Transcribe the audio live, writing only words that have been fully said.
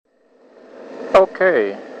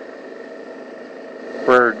Okay,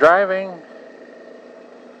 we're driving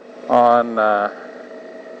on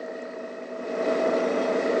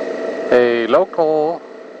a local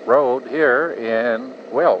road here in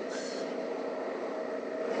Wales.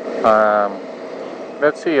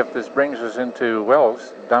 Let's see if this brings us into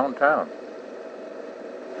Wales downtown.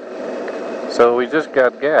 So we just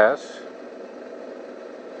got gas.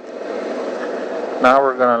 Now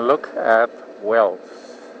we're going to look at Wales.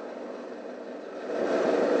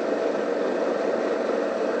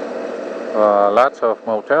 Lots of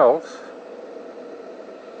motels.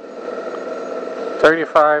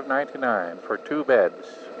 $35.99 for 2 beds.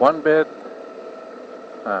 One bed,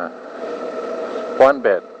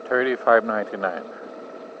 $35.99.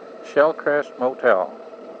 Shellcrest Motel.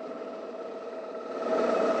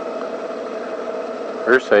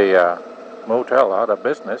 Here's a motel out of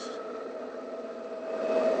business.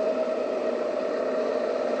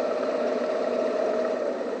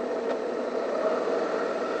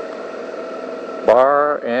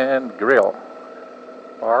 Bar and Grill.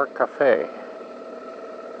 Bar Cafe.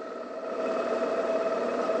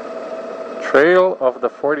 Trail of the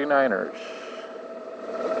 49ers.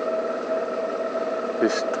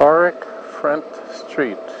 Historic Front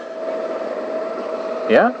Street.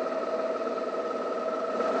 Yeah?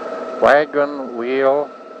 Wagon Wheel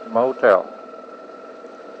Motel.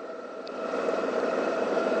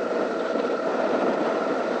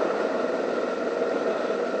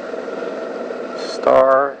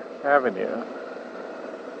 Star Avenue.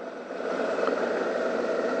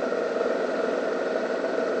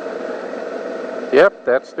 Yep,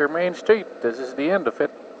 that's their main street. This is the end of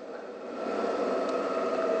it.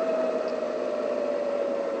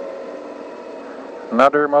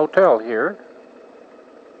 Another motel here.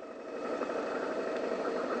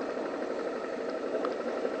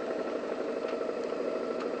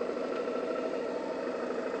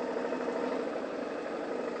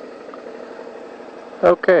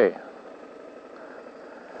 Okay.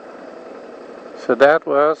 So that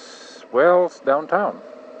was Wales downtown.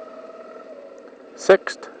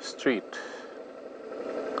 6th Street.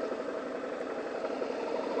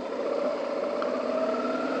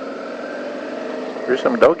 Here's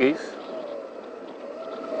some doggies.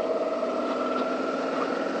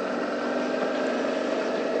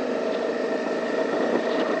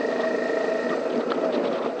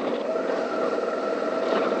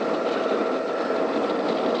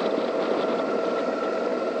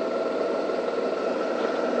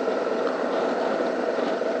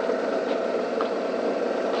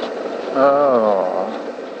 Oh,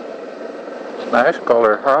 nice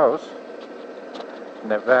color house.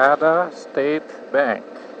 Nevada State Bank.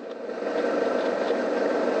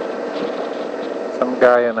 Some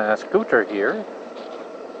guy in a scooter here.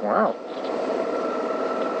 Wow.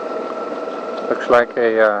 Looks like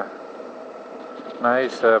a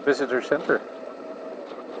nice visitor center.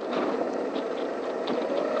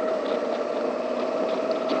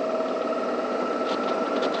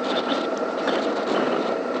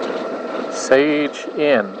 Sage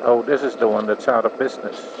Inn. Oh, this is the one that's out of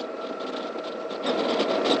business.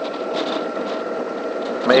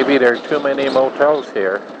 Maybe there are too many motels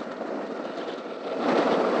here.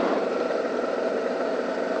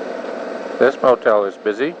 This motel is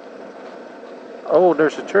busy. Oh,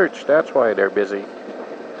 there's a church. That's why they're busy.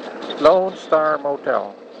 Lone Star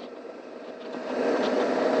Motel.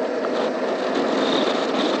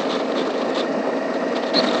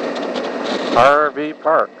 RV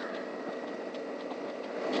Park.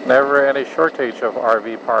 Never any shortage of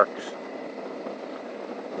RV parks.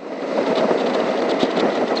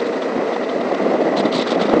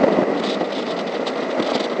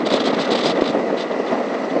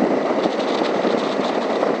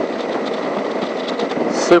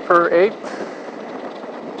 Super 8.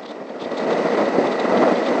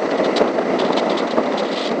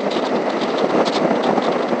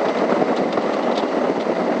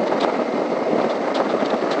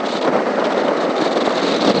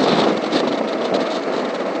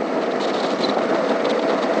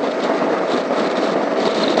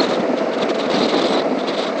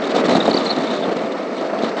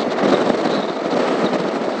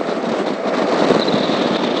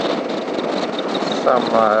 Some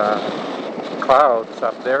clouds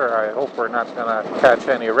up there. I hope we're not gonna catch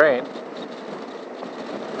any rain.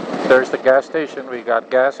 There's the gas station we got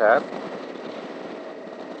gas at.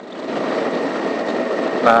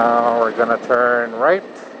 Now we're gonna turn right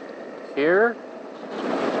here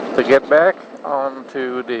to get back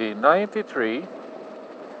onto the 93,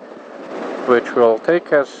 which will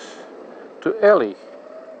take us to Ellie.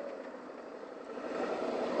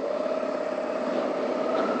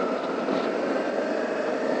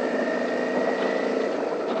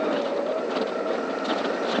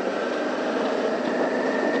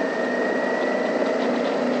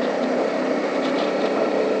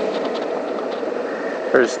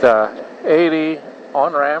 There's the 80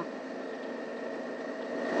 on-ramp,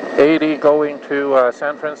 80 going to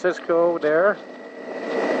San Francisco there,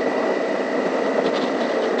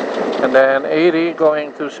 and then 80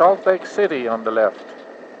 going to Salt Lake City on the left.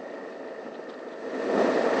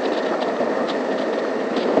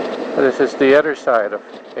 This is the other side of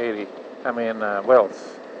 80,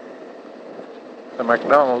 Wells. The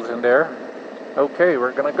McDonald's in there. Okay,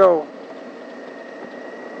 we're gonna go.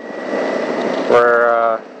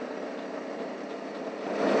 We're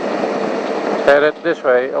headed this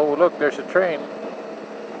way. Oh, look, there's a train.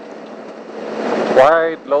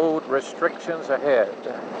 Wide load restrictions ahead.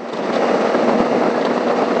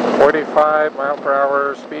 45 mile per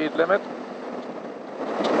hour speed limit.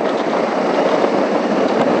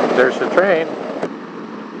 There's a train.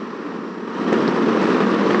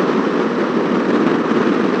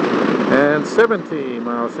 And 70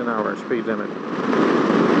 miles an hour speed limit.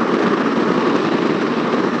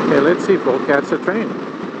 Okay, let's see if we'll catch the train.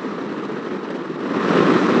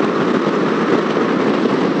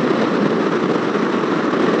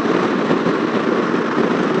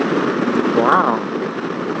 Wow,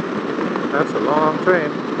 that's a long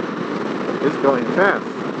train. It's going fast.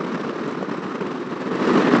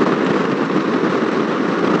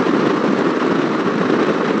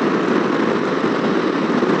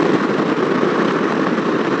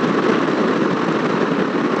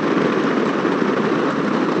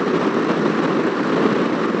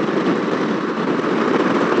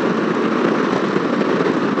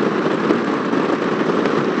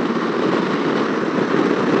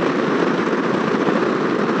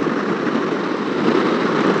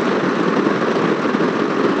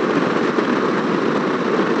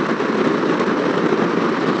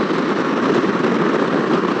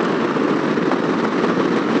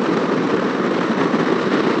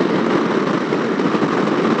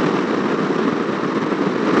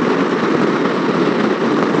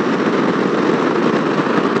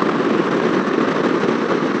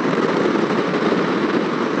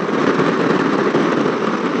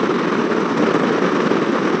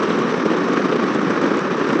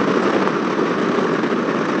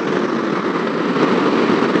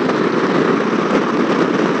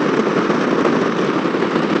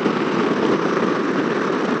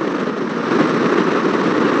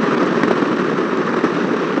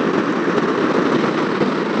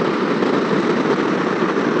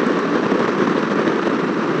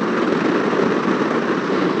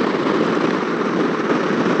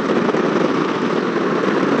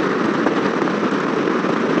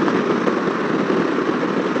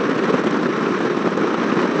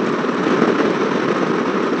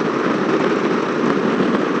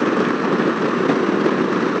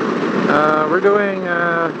 We're doing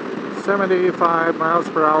 75 miles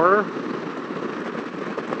per hour.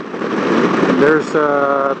 There's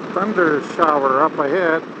a thunder shower up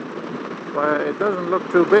ahead, but it doesn't look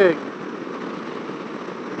too big.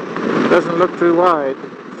 It doesn't look too wide,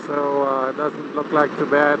 so it doesn't look like too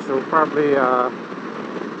bad. So we'll probably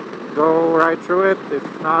go right through it, if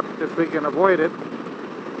not, if we can avoid it.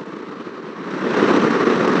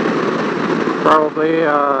 Probably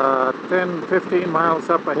 10-15 miles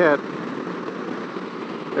up ahead.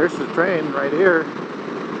 There's the train right here.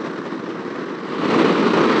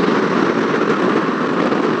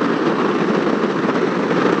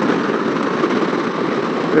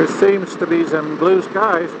 There seems to be some blue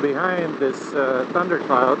skies behind this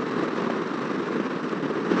thundercloud,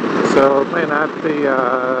 so it may not be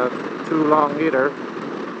too long either.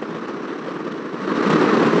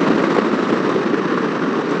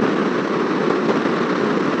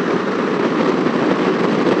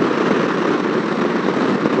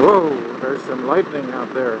 Whoa, there's some lightning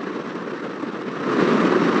out there.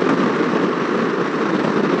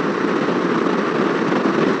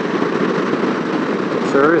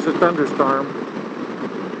 There is a thunderstorm.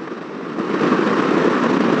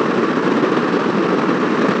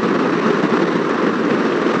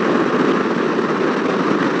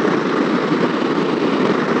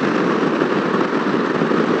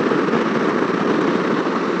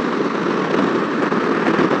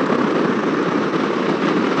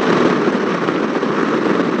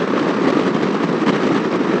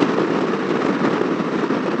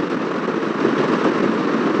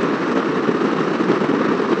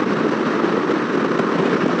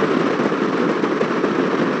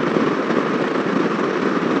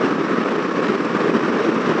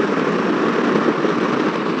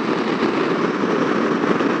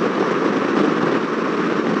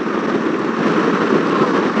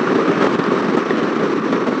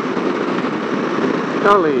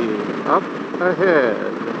 Gully up ahead.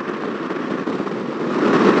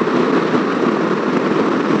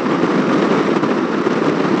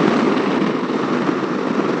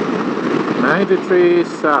 93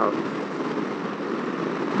 south.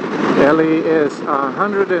 Ellie is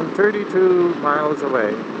 132 miles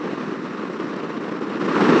away.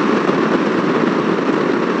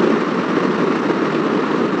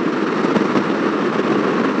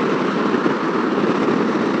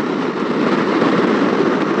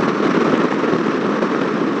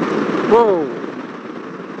 Whoa!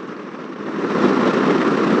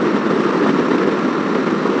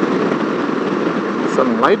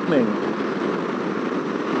 Some lightning.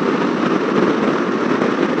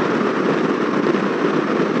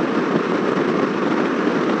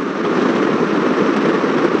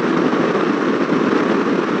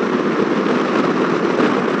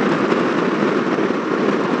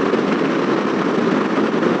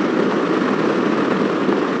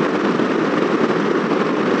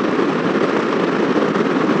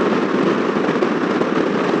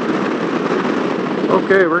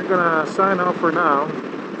 Okay, we're gonna sign off for now,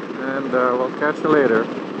 and we'll catch you later.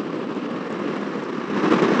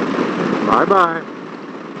 Bye-bye.